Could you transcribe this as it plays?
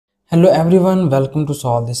Hello everyone, welcome to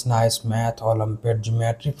solve this nice math Olympiad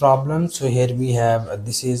geometry problem. So here we have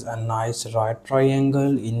this is a nice right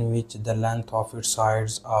triangle in which the length of its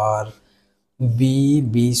sides are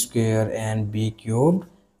b square and b cubed,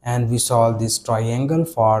 and we solve this triangle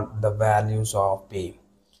for the values of b.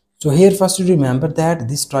 So here first remember that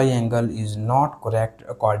this triangle is not correct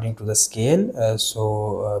according to the scale,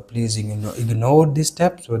 please ignore this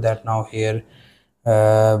step. So that now here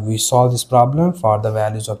we solve this problem for the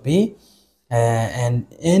values of b,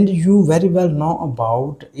 and you very well know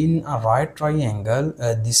about in a right triangle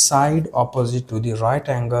the side opposite to the right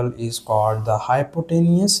angle is called the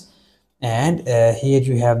hypotenuse, and here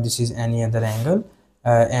you have this is any other angle,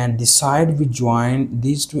 and the side we join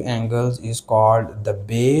these two angles is called the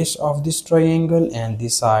base of this triangle, and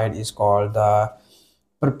this side is called the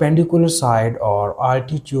perpendicular side or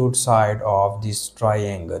altitude side of this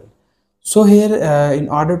triangle. So here in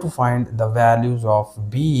order to find the values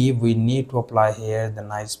of b, we need to apply here the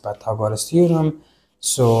nice Pythagoras theorem.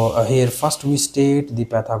 So here first we state the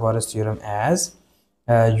Pythagoras theorem as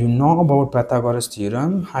you know about Pythagoras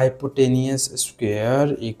theorem, hypotenuse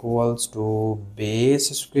square equals to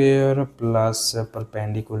base square plus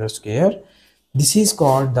perpendicular square. This is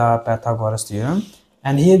called the Pythagoras theorem,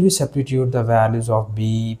 and here we substitute the values of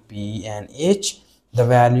b, p and h. The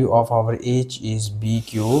value of our h is b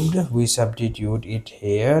cubed. We substitute it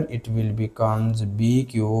here, it will becomes b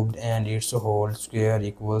cubed and its whole square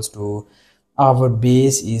equals to our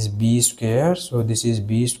base is b square, so this is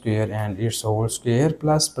b square and its whole square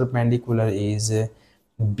plus perpendicular is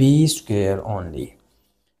b square only.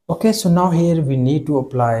 Okay, so now here we need to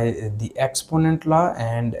apply the exponent law,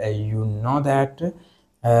 and you know that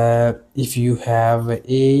if you have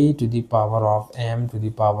a to the power of m to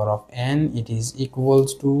the power of n, it is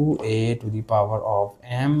equals to a to the power of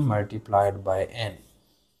m multiplied by n.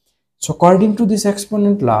 So according to this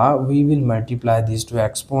exponent law, we will multiply these two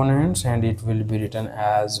exponents and it will be written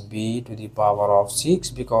as b to the power of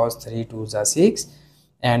 6, because 3 2s are 6,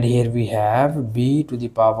 and here we have b to the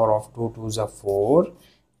power of 2 2s are 4,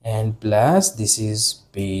 and plus this is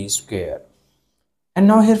b square. And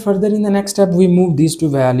now here further in the next step we move these two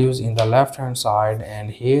values in the left hand side, and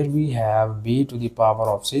here we have b to the power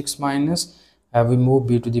of 6 minus we move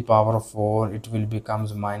b to the power of 4, it will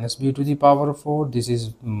becomes minus b to the power of 4. This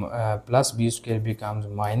is plus b square becomes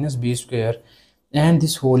minus b square, and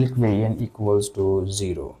this whole equation equals to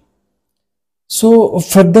 0. So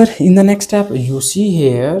further in the next step, you see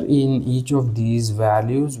here in each of these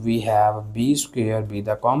values we have b square be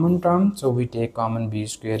the common term, so we take common b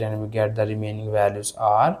square and we get the remaining values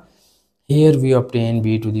are, here we obtain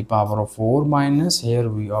b to the power of 4 minus, here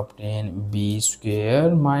we obtain b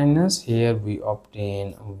square minus, here we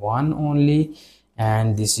obtain 1 only,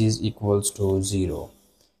 and this is equals to 0.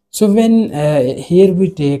 So when here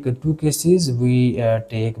we take two cases, we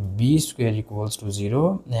take b square equals to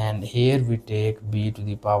 0, and here we take b to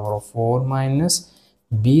the power of 4 minus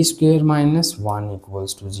b square minus 1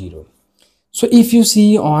 equals to 0. So if you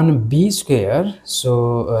see on b square,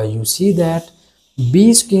 so you see that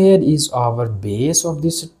b square is our base of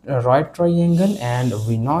this right triangle, and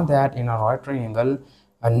we know that in a right triangle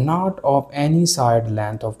not of any side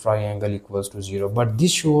length of triangle equals to 0, but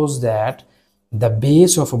this shows that the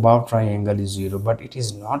base of above triangle is 0, but it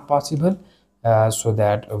is not possible, so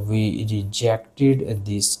that we rejected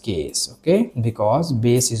this case, okay, because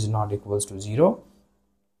base is not equals to 0.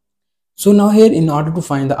 So now here in order to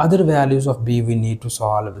find the other values of b, we need to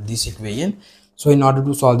solve this equation. So in order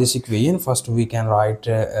to solve this equation, first we can write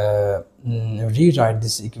rewrite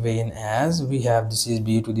this equation as we have this is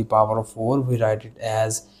b to the power of 4, we write it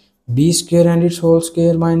as b square and its whole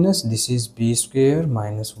square minus this is b square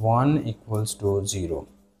minus 1 equals to 0.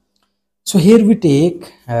 So here we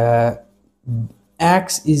take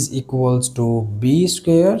x is equals to b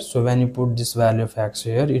square, so when you put this value of x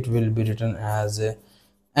here, it will be written as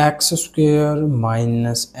x square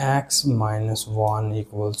minus x minus 1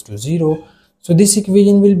 equals to 0. So this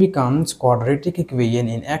equation will become quadratic equation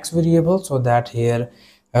in x variable, so that here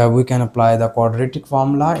we can apply the quadratic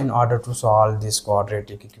formula in order to solve this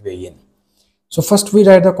quadratic equation. So first we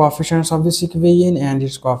write the coefficients of this equation, and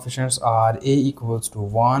its coefficients are a equals to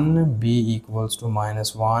 1, b equals to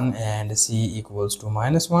minus 1, and c equals to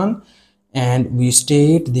minus 1, and we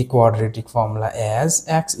state the quadratic formula as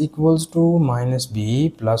x equals to minus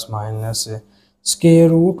b plus minus square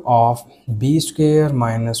root of b square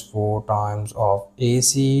minus 4 times of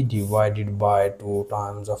ac divided by 2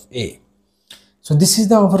 times of a. So this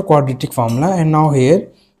is our quadratic formula, and now here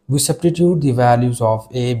we substitute the values of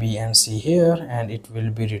a, b and c here, and it will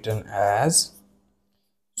be written as,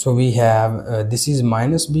 So we have this is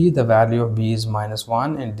minus b, the value of b is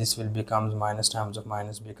 -1, and this will becomes minus times of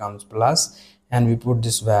minus becomes plus, and we put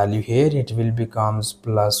this value here, it will becomes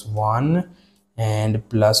 +1 and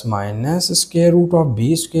plus minus square root of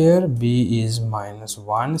b square. B is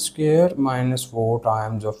 -1 square minus 4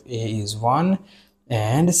 times of a is 1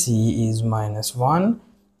 and c is -1,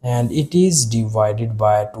 and it is divided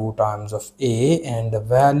by 2 times of a, and the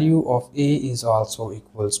value of a is also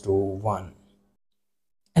equals to 1.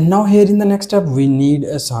 And now here in the next step we need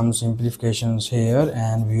some simplifications here,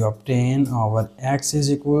 and we obtain our x is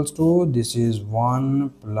equals to, this is 1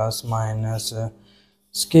 plus minus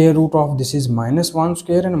square root of, this is -1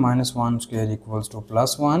 square, and -1 square equals to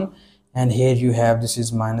 +1, and here you have this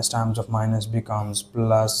is minus times of minus becomes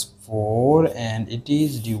 +4, and it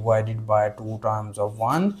is divided by 2 times of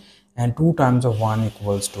 1, and 2 times of 1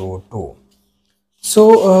 equals to 2. So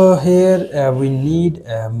here we need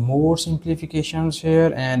more simplifications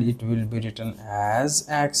here, and it will be written as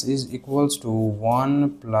x is equals to 1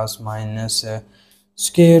 plus minus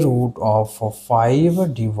square root of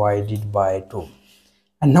 5 divided by 2.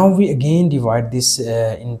 And now we again divide this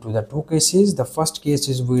into the two cases. The first case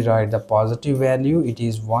is we write the positive value, it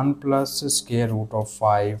is 1 plus square root of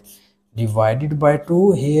 5 divided by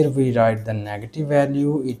 2. Here we write the negative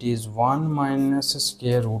value, it is 1 minus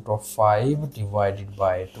square root of 5 divided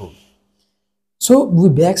by 2. So we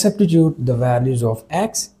back substitute the values of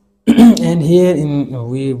x and here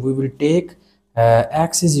we will take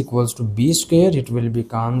x is equals to b square, it will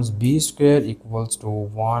becomes b square equals to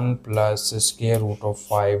 1 plus square root of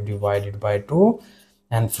 5 divided by 2,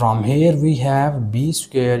 and from here we have b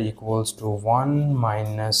square equals to 1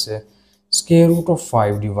 minus square root of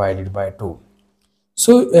 5 divided by 2.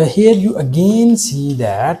 So here you again see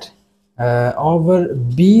that our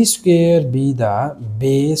b square be the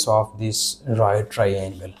base of this right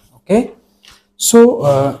triangle. Okay, so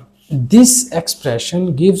this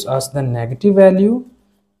expression gives us the negative value.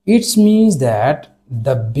 It means that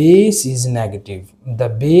the base is negative, the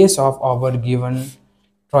base of our given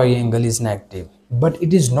triangle is negative, but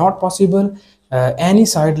it is not possible any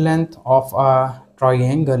side length of a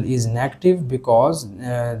triangle is negative, because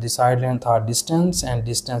the side length are distance and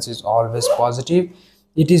distance is always positive.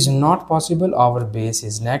 It is not possible our base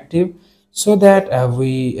is negative, so that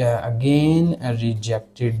we again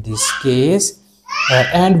rejected this case,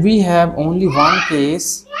 and we have only one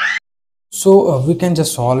case, so we can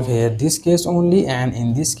just solve here this case only. And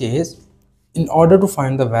in this case, in order to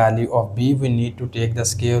find the value of b, we need to take the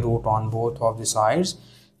square root on both of the sides.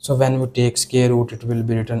 So when we take square root, it will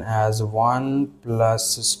be written as 1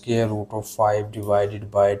 plus square root of 5 divided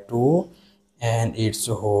by 2 and its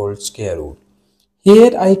whole square root.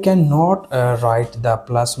 Here I cannot write the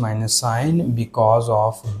plus minus sign because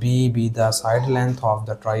of b be the side length of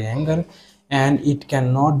the triangle and it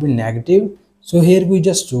cannot be negative. So here we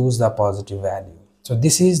just choose the positive value. So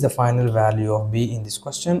this is the final value of b in this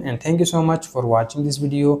question. And thank you so much for watching this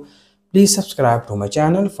video. Please subscribe to my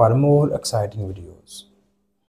channel for more exciting videos.